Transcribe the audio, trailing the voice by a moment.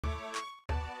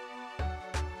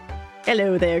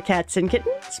Hello there, cats and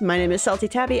kittens. My name is Salty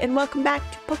Tabby, and welcome back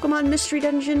to Pokemon Mystery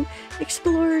Dungeon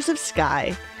Explorers of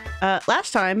Sky.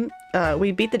 Last time,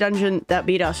 we beat the dungeon that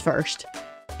beat us first,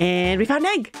 and we found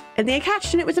an egg, and the egg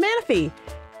hatched, and it was a Manaphy.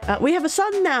 We have a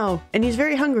son now, and he's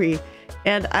very hungry,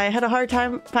 and I had a hard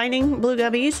time finding blue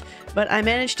gummies, but I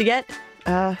managed to get,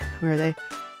 where are they?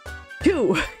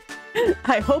 2!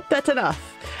 I hope that's enough.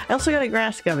 I also got a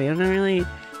grass gummy. I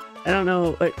don't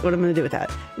know what I'm gonna do with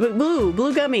that. But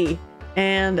blue gummy.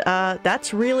 And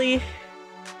that's really,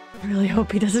 I really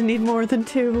hope he doesn't need more than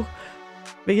 2,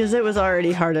 because it was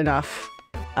already hard enough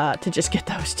to just get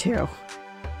those 2.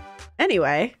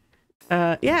 Anyway,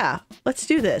 yeah, let's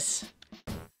do this.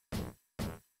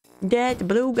 Get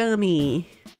blue gummy.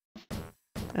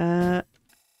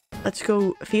 Let's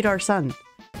go feed our son.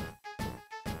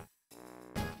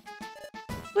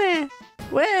 Where?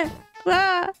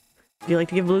 Would you like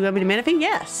to give blue gummy to Manaphy?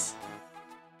 Yes.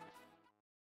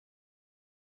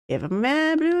 Give him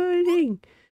a blue thing.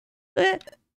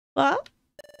 What?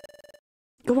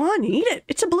 Go on, eat it.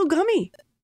 It's a blue gummy.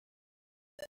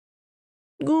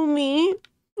 Gummy.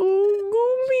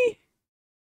 Oh, gummy.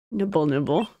 Nibble,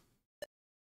 nibble.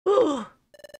 Oh,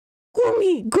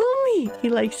 gummy. He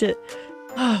likes it.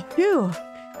 Oh, phew.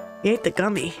 He ate the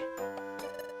gummy.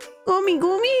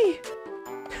 Gummy.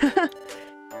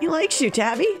 He likes you,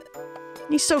 Tabby.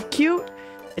 He's so cute.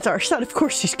 It's our son. Of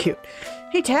course he's cute.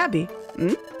 Hey, Tabby.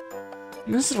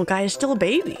 This little guy is still a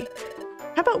baby.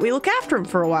 How about we look after him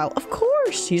for a while? Of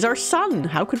course. He's our son.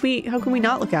 How can we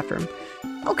not look after him?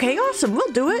 Okay, awesome.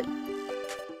 We'll do it.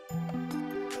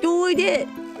 Do it.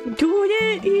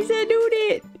 He said do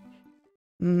it.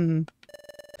 I'm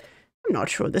not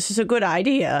sure this is a good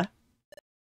idea.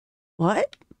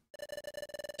 What?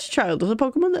 This child is a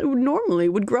Pokemon that normally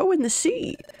would grow in the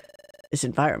sea. This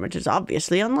environment is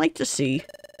obviously unlike the sea.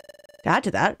 To add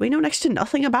to that, we know next to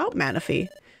nothing about Manaphy.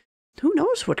 Who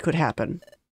knows what could happen?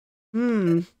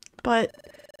 But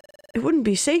it wouldn't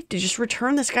be safe to just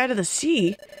return this guy to the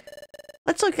sea.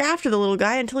 Let's look after the little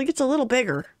guy until he gets a little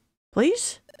bigger.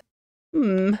 Please?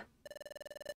 We'll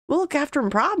look after him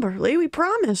properly, we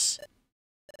promise.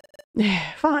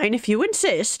 Fine, if you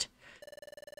insist.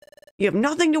 You have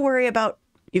nothing to worry about.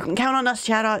 You can count on us,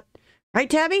 Chatot. Right,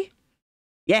 Tabby?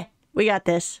 Yeah, we got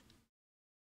this.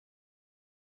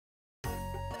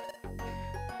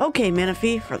 Okay,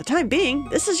 Manaphy, for the time being,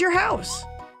 this is your house.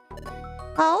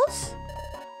 House?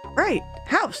 Right,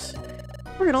 house.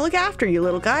 We're gonna look after you,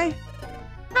 little guy.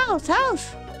 House.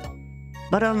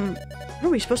 But, what are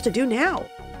we supposed to do now?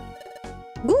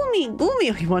 Gummy.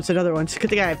 He wants another one. It's a good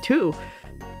thing I have 2.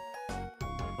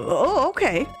 Oh,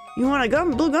 okay. You want a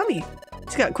blue gummy?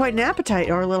 He's got quite an appetite,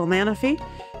 our little Manaphy.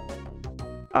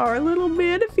 Our little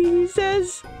Manaphy, he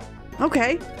says.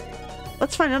 Okay.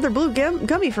 Let's find another blue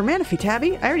gummy for Manaphy,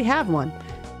 Tabby. I already have one.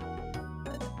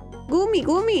 Gummy.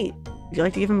 Would you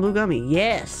like to give him blue gummy?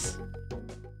 Yes.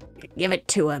 Give it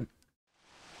to him.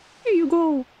 Here you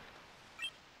go.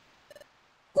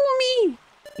 Gummy.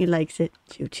 He likes it.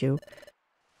 Choo.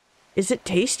 Is it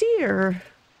tasty or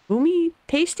gummy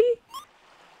tasty?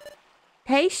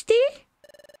 Tasty?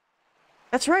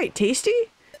 That's right, tasty?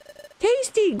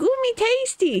 Tasty! Gummy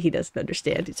tasty! He doesn't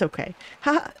understand. It's okay.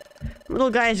 Ha!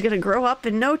 Little guy is gonna grow up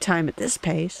in no time at this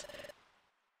pace.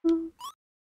 Is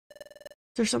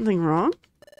there something wrong?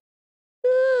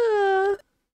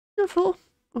 Snuffle.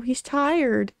 Oh, he's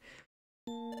tired.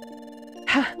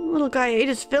 Ha! Little guy ate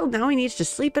his fill. Now he needs to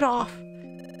sleep it off.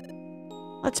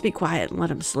 Let's be quiet and let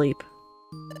him sleep.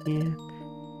 Yeah.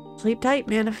 Sleep tight,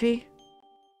 Manaphy.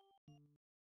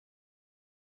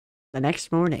 The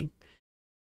next morning.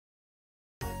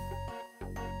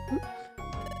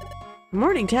 Good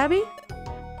morning, Tabby.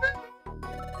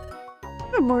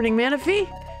 Good morning, Manaphy.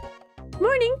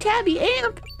 Morning, Tabby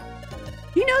Amp.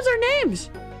 He knows our names.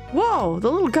 Whoa,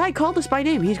 the little guy called us by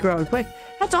name. He's growing quick.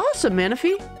 That's awesome,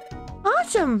 Manaphy.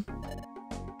 Awesome.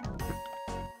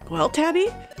 Well, Tabby,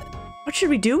 what should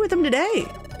we do with him today?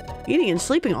 Eating and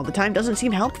sleeping all the time doesn't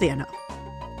seem healthy enough.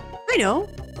 I know.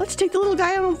 Let's take the little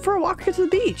guy out for a walk to the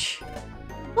beach.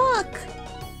 Walk.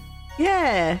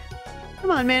 Yeah.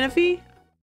 Come on, Manaphy.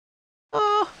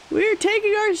 Oh, we're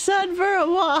taking our son for a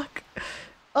walk.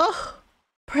 Oh,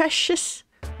 precious,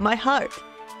 my heart.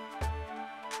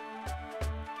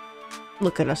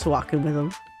 Look at us walking with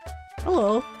him.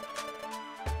 Hello.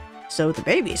 So the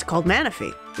baby's called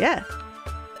Manaphy. Yeah.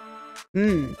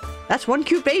 That's one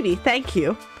cute baby. Thank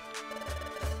you.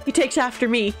 He takes after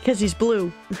me because he's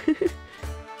blue.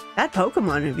 That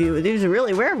Pokemon of you, he's a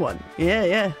really rare one.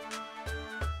 Yeah.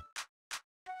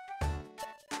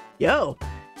 Yo.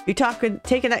 You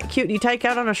taking that cutie tyke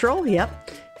out on a stroll?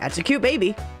 Yep. That's a cute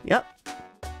baby. Yep.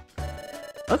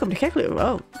 Welcome to Keklu.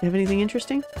 Oh, you have anything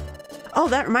interesting? Oh,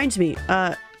 that reminds me.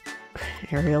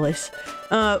 Aerialis.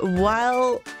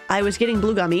 While I was getting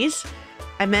blue gummies,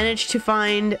 I managed to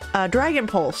find a Dragon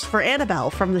Pulse for Annabelle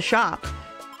from the shop.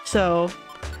 So,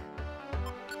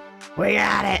 we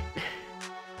got it.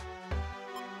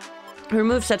 Her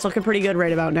moveset's looking pretty good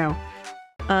right about now.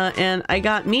 And I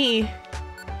got me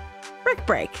Brick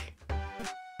Break.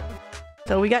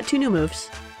 So we got 2 new moves.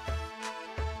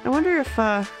 I wonder if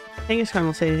Kangaskhan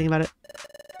will say anything about it.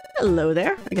 Hello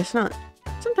there. I guess not.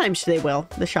 Sometimes they will.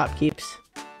 The shopkeeps.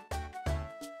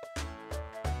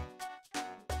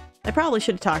 I probably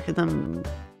should have talked to them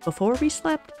before we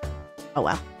slept. Oh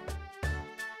well.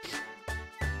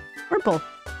 Purple.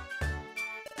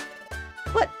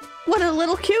 What a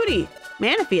little cutie!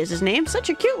 Manaphy is his name. Such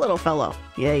a cute little fellow.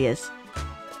 Yeah, he is.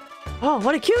 Oh,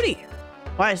 what a cutie!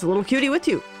 Why is the little cutie with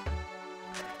you?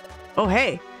 Oh,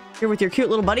 hey. You're with your cute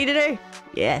little buddy today?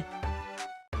 Yeah.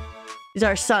 He's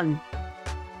our son.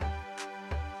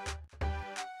 I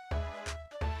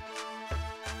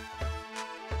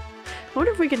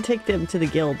wonder if we can take them to the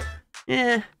guild.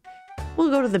 We'll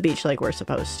go to the beach like we're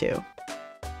supposed to.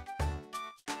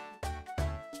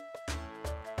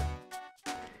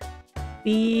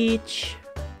 Beach.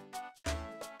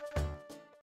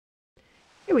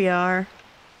 Here we are.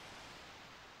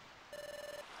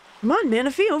 Come on,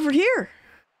 Manaphy, over here.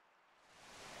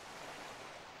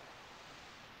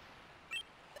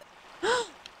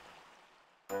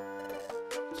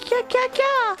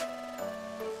 Kya.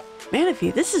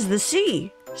 Manaphy, this is the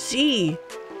sea. Sea.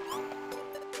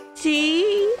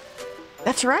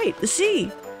 That's right, the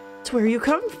sea. It's where you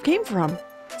came from.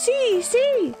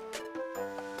 Sea.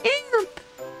 Imp.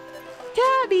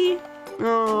 Tabby.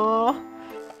 Aww.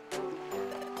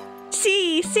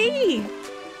 See.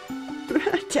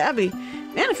 Tabby.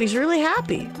 Manaphy's really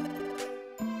happy.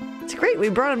 It's great we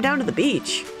brought him down to the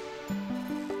beach.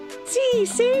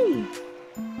 See.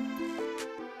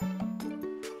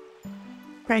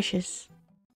 Precious.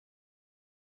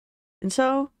 And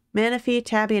so, Manaphy,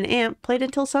 Tabby, and Amp played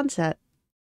until sunset.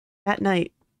 That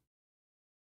night.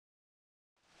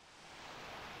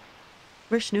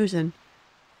 We're snoozing.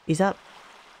 He's up.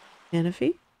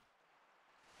 Manaphy?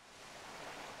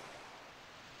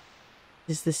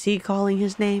 Is the sea calling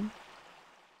his name?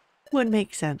 Would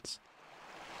make sense.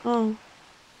 Oh.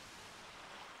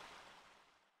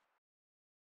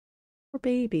 Poor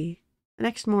baby. The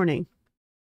next morning.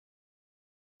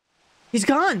 He's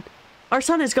gone! Our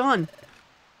son is gone!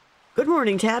 Good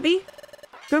morning, Tabby.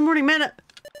 Good morning,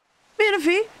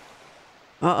 Manaphy!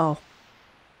 Uh-oh.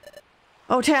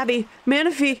 Oh, Tabby!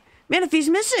 Manaphy's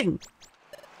missing!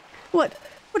 What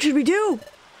should we do?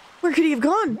 Where could he have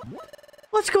gone?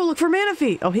 Let's go look for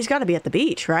Manaphy! Oh, he's gotta be at the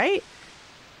beach, right?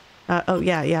 Oh,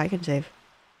 yeah, I can save.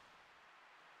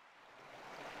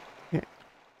 Okay.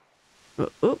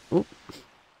 Oh.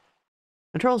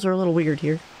 Controls are a little weird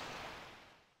here.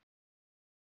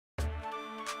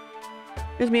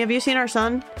 Excuse me, have you seen our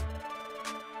son?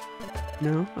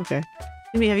 No? Okay.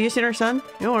 Excuse me, have you seen our son?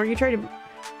 No, aren't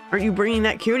you bringing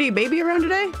that cutie baby around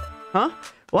today? Huh?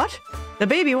 What? The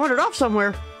baby wandered off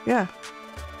somewhere. Yeah.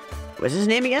 What's his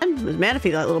name again? Was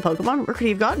Manaphy that little Pokemon? Where could he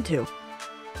have gotten to?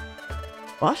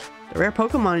 What? The rare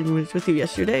Pokemon was with you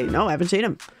yesterday? No, I haven't seen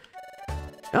him.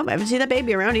 Nope, I haven't seen that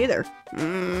baby around either.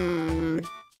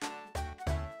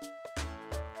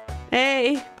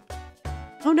 Hey.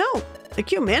 Oh no. The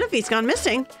cute Manaphy's gone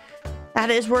missing. That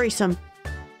is worrisome.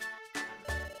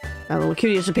 That little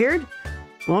cutie disappeared?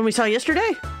 The one we saw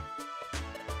yesterday?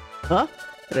 Huh?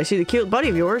 Did I see the cute buddy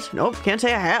of yours? Nope, can't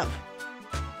say I have.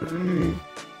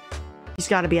 He's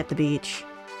gotta be at the beach.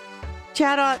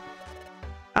 Chatot.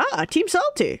 Ah, Team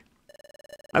Salty.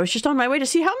 I was just on my way to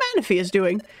see how Manaphy is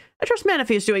doing. I trust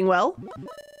Manaphy is doing well.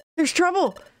 There's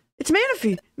trouble. It's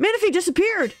Manaphy. Manaphy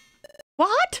disappeared.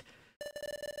 What?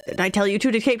 Didn't I tell you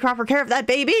two to take proper care of that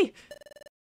baby?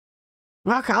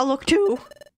 Look, I'll look too.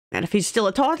 Manaphy's still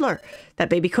a toddler. That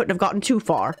baby couldn't have gotten too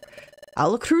far.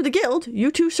 I'll look through the guild. You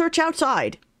two search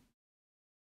outside.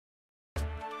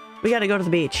 We gotta go to the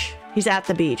beach. He's at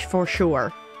the beach, for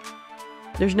sure.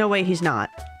 There's no way he's not.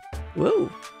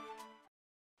 Woo.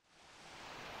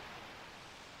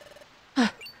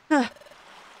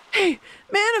 Hey,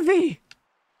 Manaphy!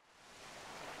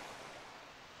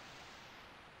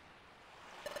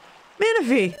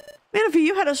 Manaphy,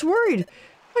 you had us worried.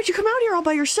 Why'd you come out here all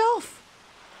by yourself?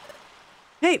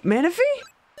 Hey, Manaphy?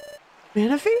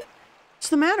 What's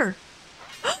the matter?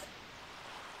 The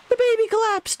baby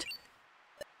collapsed.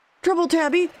 Trouble,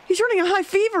 Tabby. He's running a high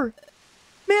fever.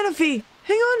 Manaphy,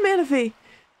 hang on, Manaphy.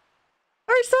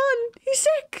 Our son, he's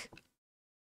sick.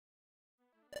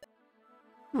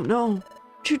 Oh no.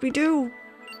 What should we do?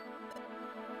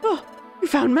 Oh, we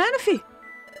found Manaphy!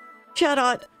 Shout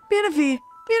out! Manaphy!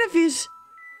 Manaphy's...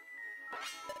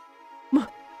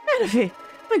 Manaphy!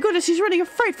 My goodness, he's running a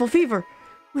frightful fever!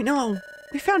 We know.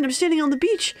 We found him standing on the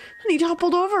beach, and he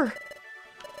toppled over.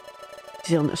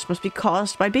 His illness must be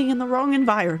caused by being in the wrong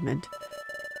environment.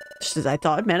 Just as I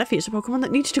thought, Manaphy is a Pokemon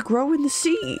that needs to grow in the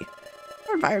sea.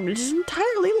 Our environment is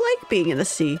entirely like being in the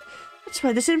sea. That's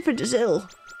why this infant is ill.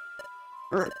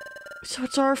 So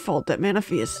it's our fault that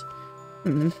Manaphy is...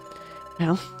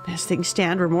 Well, as things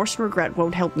stand, remorse and regret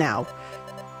won't help now.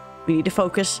 We need to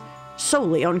focus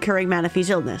solely on curing Manaphy's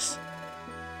illness.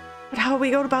 But how do we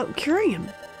go about curing him?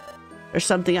 There's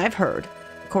something I've heard.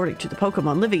 According to the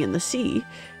Pokemon living in the sea,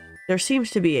 there seems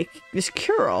to be this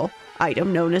cure-all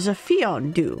item known as a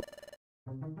Fiondew.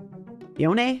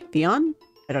 Fione? Fion?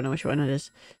 I don't know which one it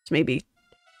is. It's maybe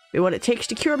what it takes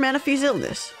to cure Manaphy's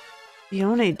illness.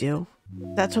 Fiondew.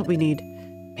 That's what we need.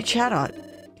 Hey, Chatot,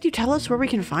 can you tell us where we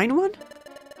can find one?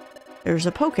 There's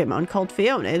a Pokemon called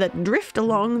Fione that drift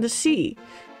along the sea.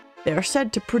 They are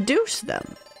said to produce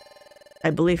them. I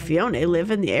believe Fione live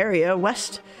in the area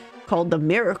west called the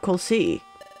Miracle Sea.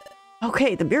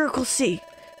 Okay, the Miracle Sea.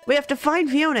 We have to find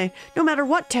Fione, no matter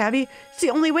what, Tabby. It's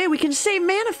the only way we can save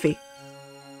Manaphy.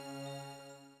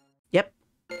 Yep.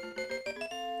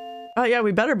 Oh yeah,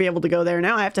 we better be able to go there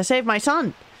now. I have to save my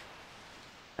son.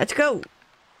 Let's go.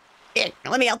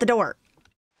 Let me out the door.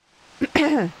 We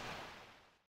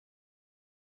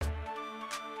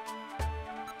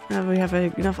have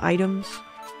enough items.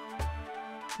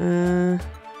 We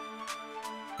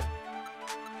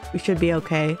should be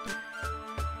okay.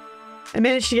 I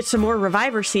managed to get some more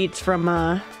Reviver Seeds from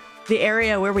the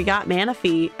area where we got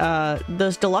Manaphy.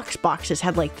 Those deluxe boxes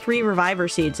had like 3 Reviver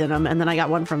Seeds in them, and then I got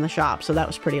one from the shop, so that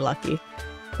was pretty lucky.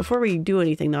 Before we do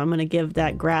anything, though, I'm going to give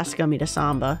that grass gummy to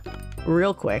Samba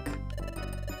real quick.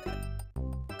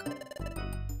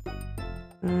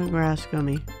 Grass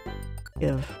gummy.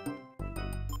 Give.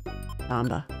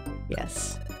 Samba.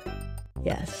 Yes.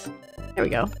 Yes. There we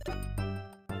go.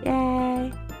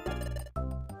 Yay!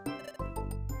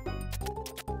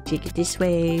 Shake it this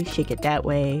way, shake it that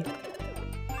way.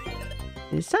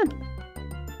 And it's done.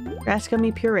 Grass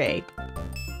gummy puree.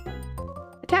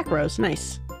 Attack rose,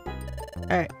 nice.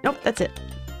 Alright, nope, that's it.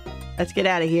 Let's get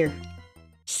out of here.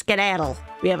 Skedaddle.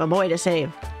 We have a boy to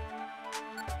save.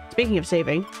 Speaking of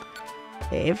saving.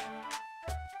 Save.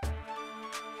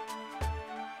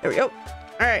 There we go.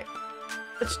 Alright.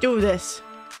 Let's do this.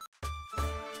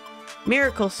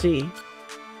 Miracle Sea.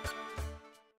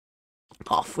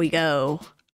 Off we go.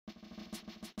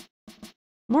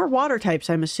 More water types,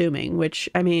 I'm assuming, which,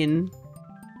 I mean,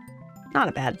 not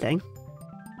a bad thing.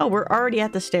 Oh, we're already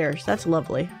at the stairs. That's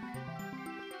lovely.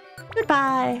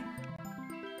 Goodbye.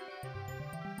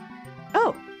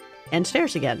 Oh, and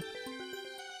stairs again.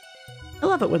 I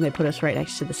love it when they put us right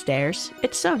next to the stairs.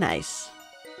 It's so nice.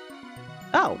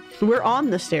 Oh, we're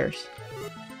on the stairs.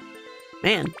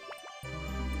 Man.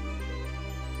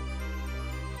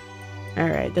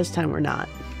 Alright, this time we're not.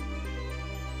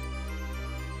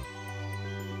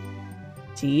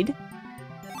 Seed?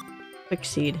 Quick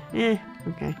seed.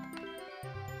 Okay.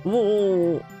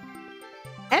 Whoa.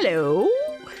 Hello.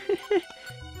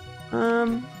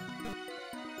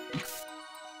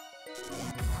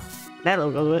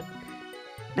 That'll go with it.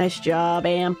 Nice job,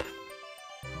 Amp.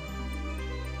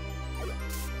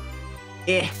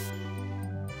 Yeah.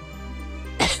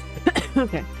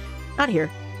 Okay. Not here.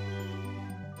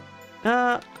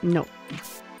 No.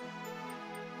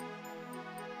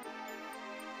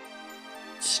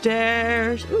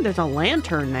 Stairs. Ooh, there's a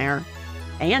lantern there.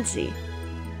 Fancy.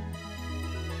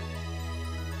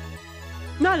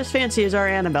 Not as fancy as our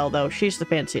Annabelle, though. She's the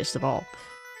fanciest of all.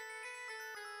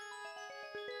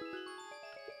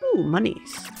 Ooh,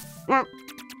 monies.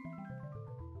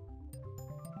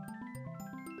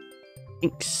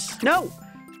 Thanks. No!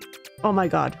 Oh my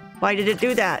god. Why did it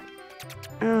do that?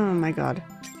 Oh my god.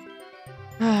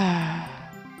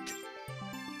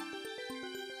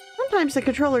 Sometimes the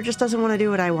controller just doesn't want to do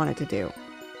what I want it to do.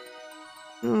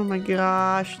 Oh my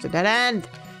gosh. It's a dead end.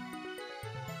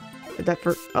 Did that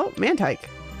for... Oh, Mantike.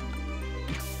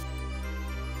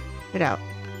 Get out.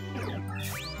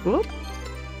 Whoop.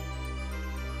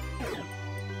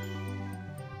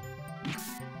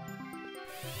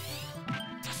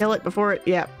 Kill it before it...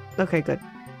 Yeah. Okay, good.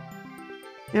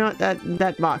 You know what?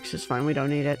 That box is fine. We don't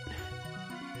need it.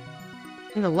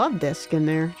 There's a love disc in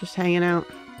there. Just hanging out.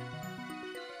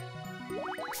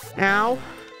 Ow.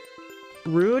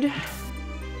 Rude.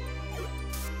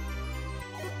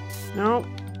 No.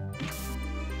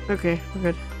 Okay, we're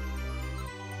good.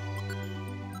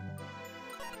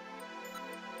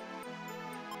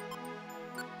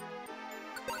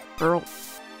 girl.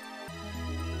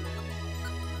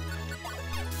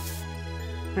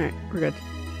 Alright, we're good.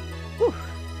 Whew.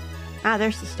 Ah,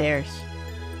 there's the stairs.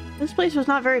 This place was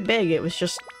not very big, it was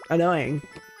just annoying.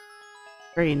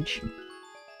 Strange.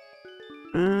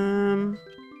 The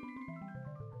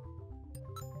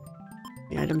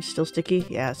item's still sticky?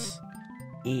 Yes.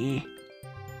 Eh.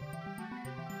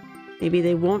 Maybe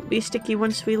they won't be sticky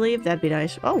once we leave? That'd be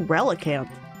nice. Oh, Relicamp.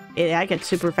 I get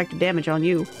super effective damage on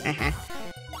you.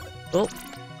 Well,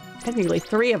 technically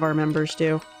 3 of our members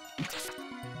do.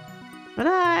 But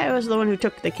I was the one who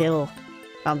took the kill.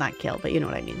 Well, not kill, but you know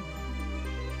what I mean.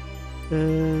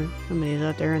 Somebody's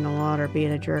out there in the water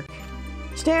being a jerk.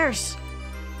 Stairs!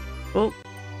 Oh.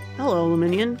 Hello,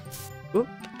 Luminion. Oop.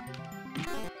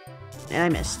 And I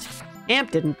missed.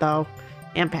 Amp didn't, though.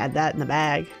 Amp had that in the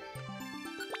bag.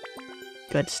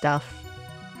 Good stuff.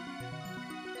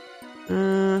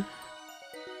 Good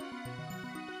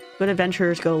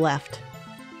adventurers go left.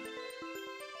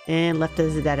 And left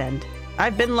is a dead end.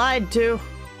 I've been lied to!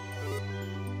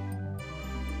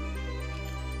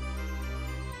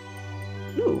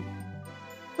 Ooh.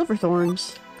 Silver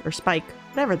thorns. Or spike.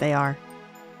 Whatever they are.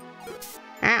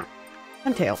 Ow.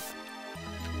 Huntail.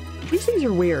 These things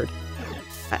are weird.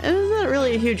 I was not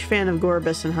really a huge fan of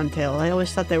Gorbis and Huntail. I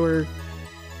always thought they were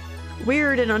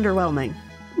weird and underwhelming.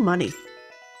 Money.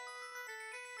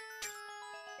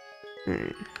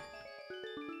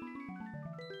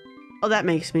 Oh, that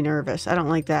makes me nervous. I don't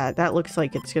like that. That looks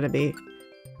like it's gonna be...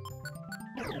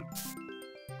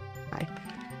 Hi.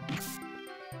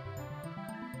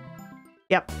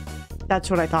 Yep. That's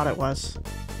what I thought it was.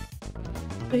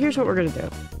 So here's what we're gonna do.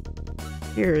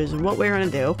 Here's what we're gonna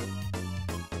do.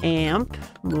 Amp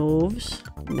moves.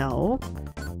 No.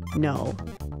 No.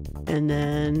 And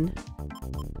then...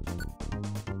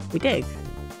 we dig.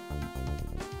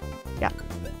 Yeah.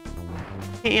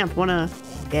 Hey, Amp, wanna...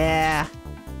 Yeah.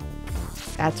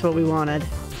 That's what we wanted.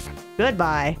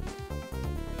 Goodbye.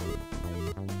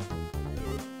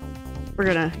 We're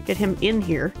gonna get him in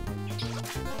here.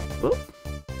 Oop.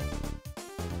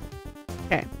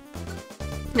 Okay.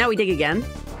 Now we dig again.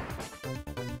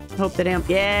 Hope that Amp...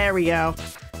 Yeah, there we go.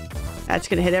 That's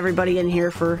gonna hit everybody in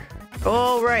here for...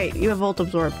 Oh, right. You have Volt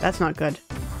Absorb. That's not good.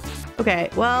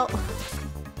 Okay, well...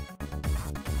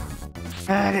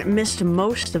 I missed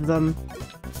most of them.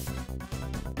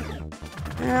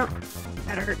 Well,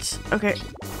 that hurts. Okay.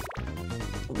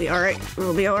 We'll be alright.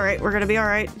 We'll be alright. We're gonna be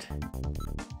alright.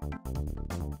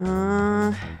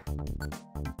 I'm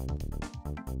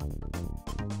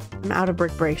out of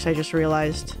brick breaks, I just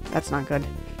realized. That's not good.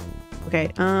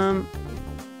 Okay, I'm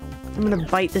gonna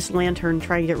bite this lantern,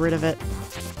 try and get rid of it.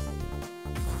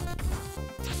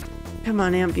 Come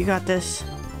on, Amp, you got this.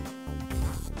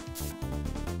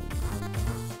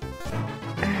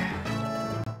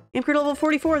 Amp grew to level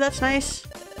 44, that's nice.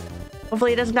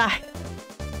 Hopefully he doesn't die.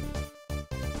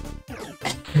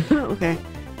 Okay.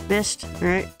 Missed.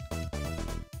 Alright.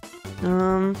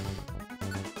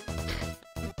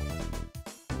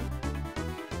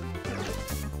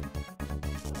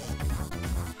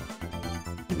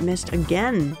 It missed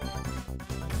again.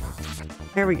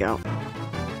 There we go.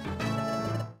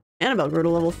 Annabelle grew to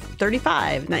level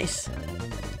 35. Nice.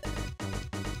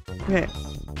 Okay.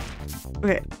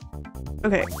 Okay.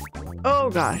 Okay.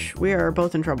 Oh gosh, we are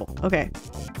both in trouble. Okay.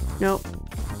 Nope.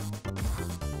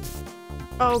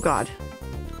 Oh god.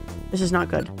 This is not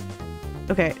good.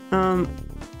 Okay,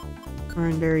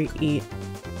 Oranberry, eat.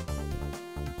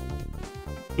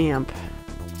 Amp.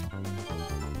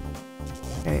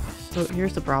 Okay, so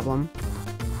here's the problem.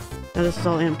 Now this is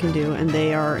all Amp can do, and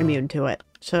they are immune to it.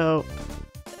 So,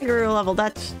 grew level,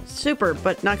 that's super,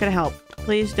 but not gonna help.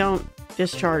 Please don't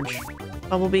discharge.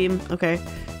 Bubble beam, okay.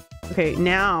 Okay,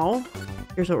 now,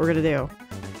 here's what we're gonna do.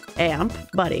 Amp,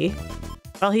 buddy.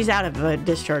 Well, he's out of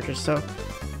discharges, so...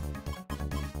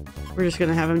 we're just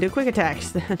gonna have him do quick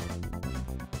attacks then.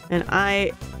 And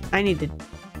I need to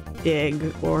dig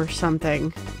or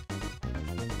something.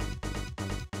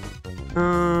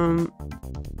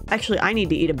 Actually, I need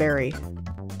to eat a berry.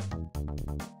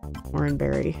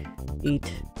 Oranberry.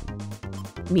 Eat.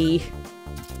 Me.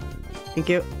 Thank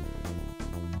you.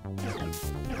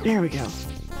 There we go.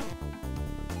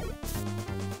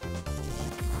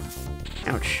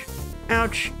 Ouch.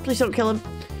 Ouch. Please don't kill him.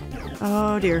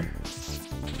 Oh dear.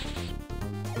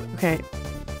 Okay.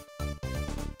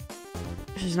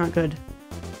 This is not good.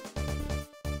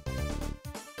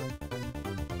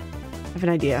 I have an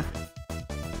idea.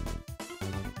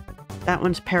 That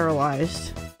one's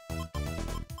paralyzed.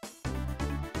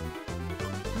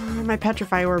 Oh, my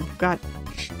Petrify Orb got...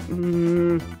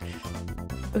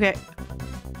 okay.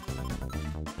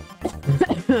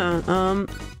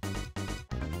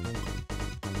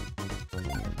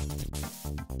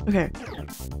 Okay.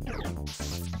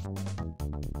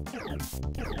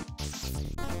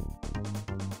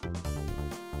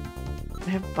 I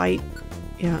have bite.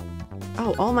 Yeah.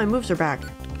 Oh, all my moves are back.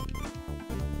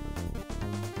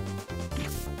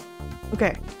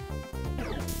 Okay.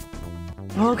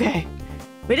 Okay.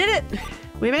 We did it!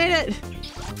 We made it!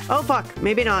 Oh, fuck.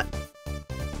 Maybe not.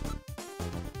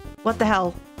 What the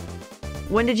hell?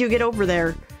 When did you get over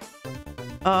there?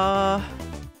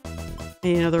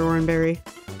 Need another orange berry.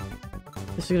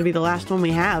 This is gonna be the last one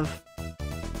we have.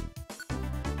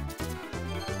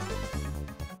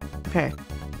 Okay.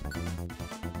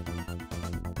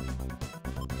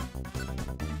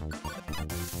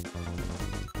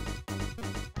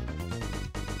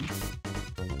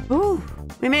 Ooh,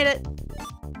 we made it.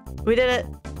 We did it.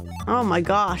 Oh my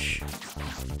gosh.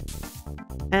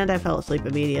 And I fell asleep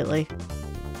immediately.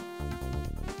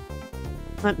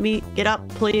 Let me get up,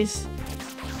 please.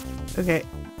 Okay.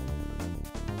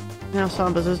 Now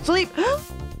Samba's asleep.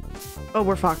 Oh,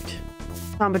 we're fucked.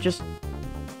 Samba just...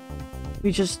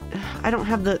 I don't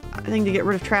have the thing to get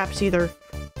rid of traps either.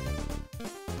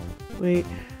 Wait.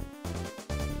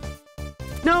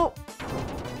 No!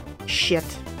 Shit.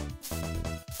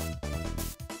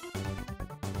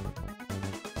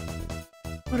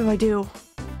 What do I do?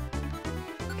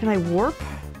 Can I warp?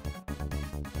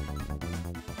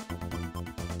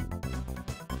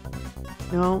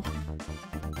 No.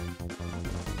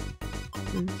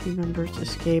 Team members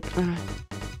escape.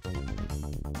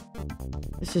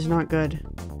 This is not good.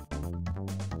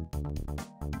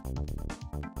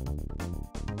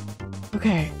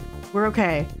 Okay. We're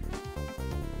okay.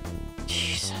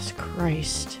 Jesus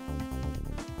Christ.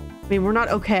 I mean, we're not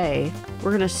okay.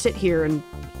 We're gonna sit here and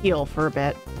heal for a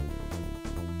bit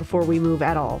before we move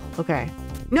at all. Okay.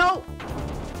 No!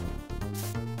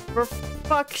 For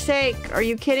fuck's sake, are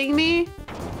you kidding me?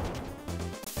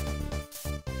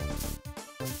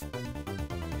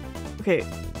 Okay,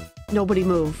 nobody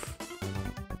move.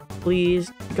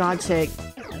 Please, God's sake.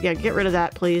 Yeah, get rid of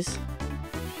that, please.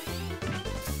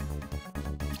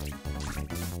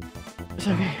 It's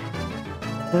okay.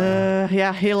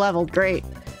 Yeah, he leveled. Great.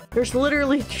 There's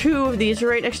literally 2 of these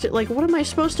right next to... Like, what am I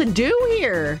supposed to do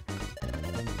here?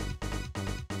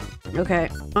 Okay,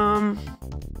 we're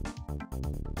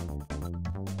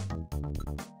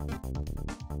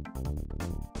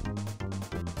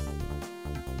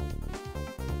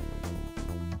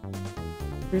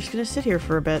just gonna sit here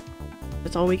for a bit.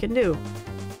 That's all we can do.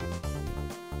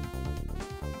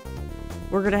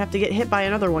 We're gonna have to get hit by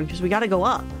another one because we gotta go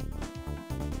up.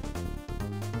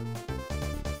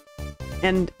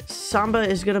 And Samba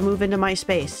is gonna move into my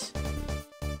space.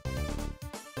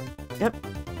 Yep.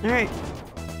 Alright.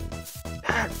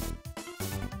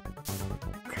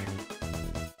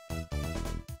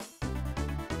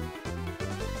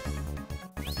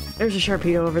 There's a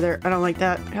Sharpedo over there. I don't like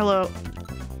that. Hello.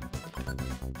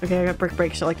 Okay, I got Brick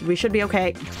Break selected. We should be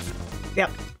okay.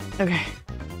 Yep. Okay.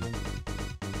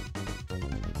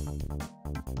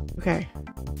 Okay.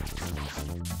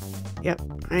 Yep,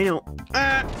 I know.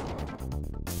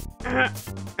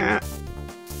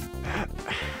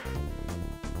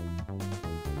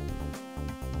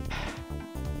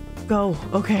 Go.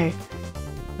 Okay.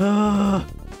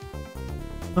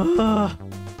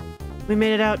 We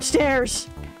made it out. Stairs!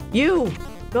 You!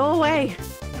 Go away!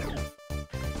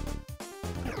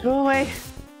 Go away.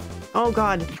 Oh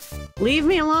god. Leave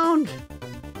me alone!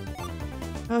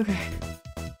 Okay.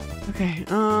 Okay,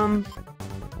 oh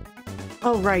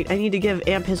right, I need to give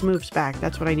Amp his moves back.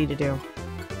 That's what I need to do.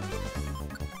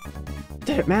 Not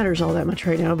that it matters all that much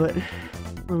right now, but...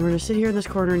 We're gonna sit here in this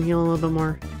corner and heal a little bit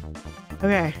more.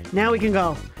 Okay, now we can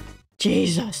go.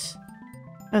 Jesus.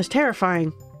 That was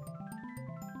terrifying.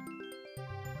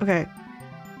 Okay.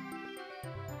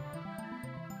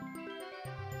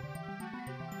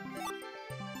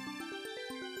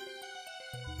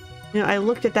 You know, I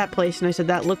looked at that place and I said,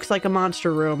 that looks like a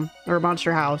monster room, or a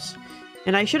monster house.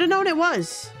 And I should have known it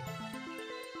was.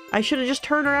 I should have just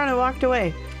turned around and walked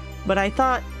away. But I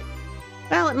thought,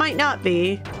 well, it might not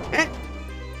be.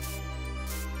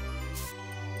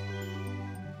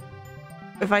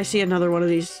 If I see another one of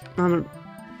these,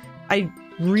 I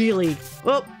really...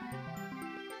 Oh!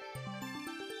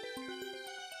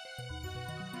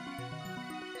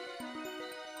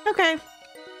 Okay.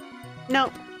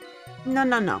 No. No,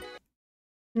 no, no.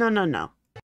 No, no, no.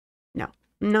 No.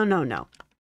 No, no, no.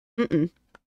 Mm-mm.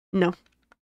 No.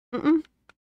 Mm-mm.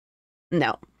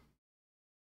 No.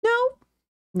 No.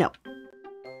 No.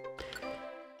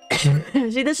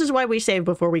 See, this is why we save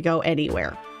before we go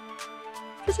anywhere.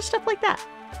 Because of stuff like that.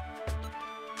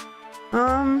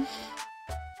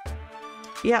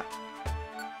 Yeah.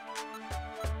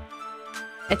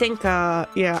 I think,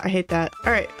 yeah, I hate that.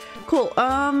 Alright, cool.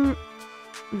 I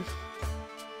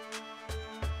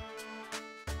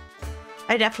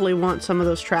definitely want some of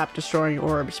those trap destroying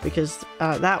orbs because,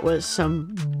 that was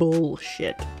some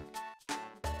bullshit.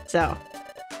 So,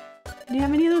 do you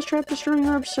have any of those trap destroying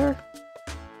orbs, sir?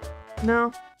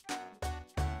 No?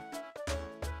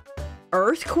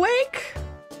 Earthquake?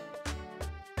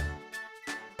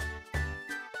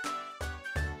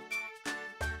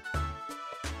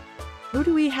 Who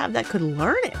do we have that could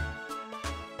learn it?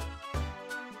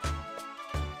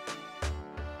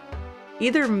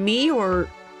 Either me or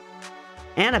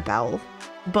Annabelle,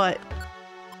 but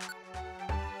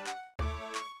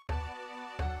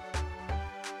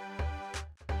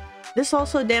this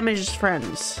also damages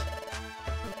friends.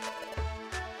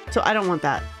 So I don't want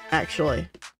that, actually.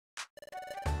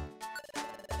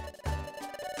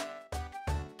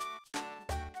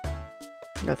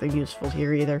 Nothing useful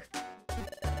here either.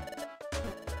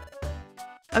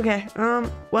 Okay,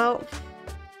 well,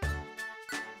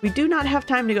 we do not have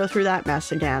time to go through that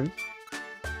mess again.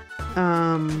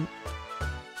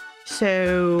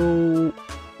 So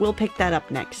we'll pick that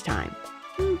up next time.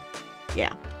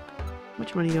 Yeah. How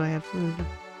much money do I have?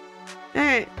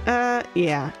 Alright,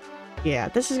 yeah. Yeah,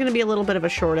 this is gonna be a little bit of a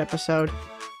short episode,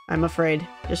 I'm afraid.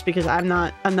 Just because I'm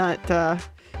not,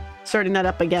 starting that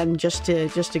up again just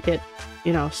to get,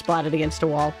 you know, splatted against a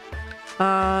wall.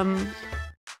 Yeah.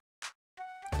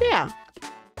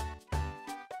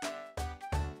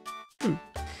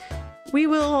 We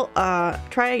will,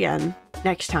 try again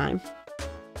next time.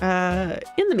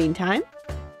 In the meantime,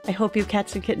 I hope you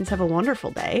cats and kittens have a wonderful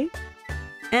day.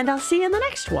 And I'll see you in the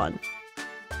next one.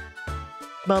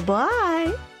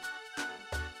 Bye-bye!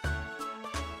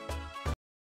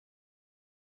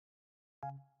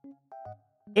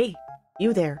 Hey,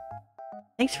 you there.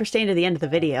 Thanks for staying to the end of the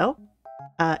video.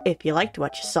 If you liked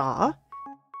what you saw,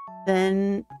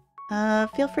 then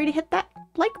feel free to hit that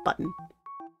like button.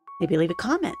 Maybe leave a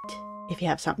comment if you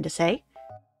have something to say.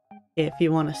 If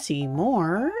you want to see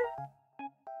more,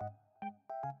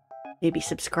 maybe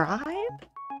subscribe.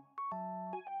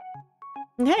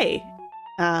 And hey,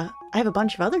 I have a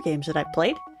bunch of other games that I've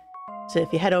played. So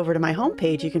if you head over to my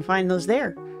homepage, you can find those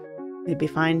there. Maybe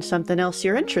find something else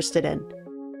you're interested in.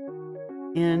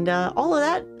 And all of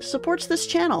that supports this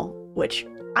channel, which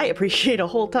I appreciate a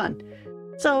whole ton.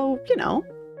 So, you know.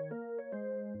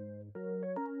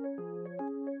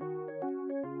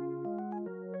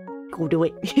 Go do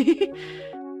it.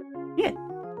 Yeah.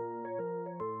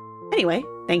 Anyway,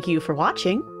 thank you for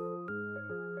watching.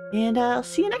 And I'll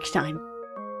see you next time.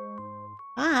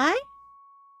 Bye.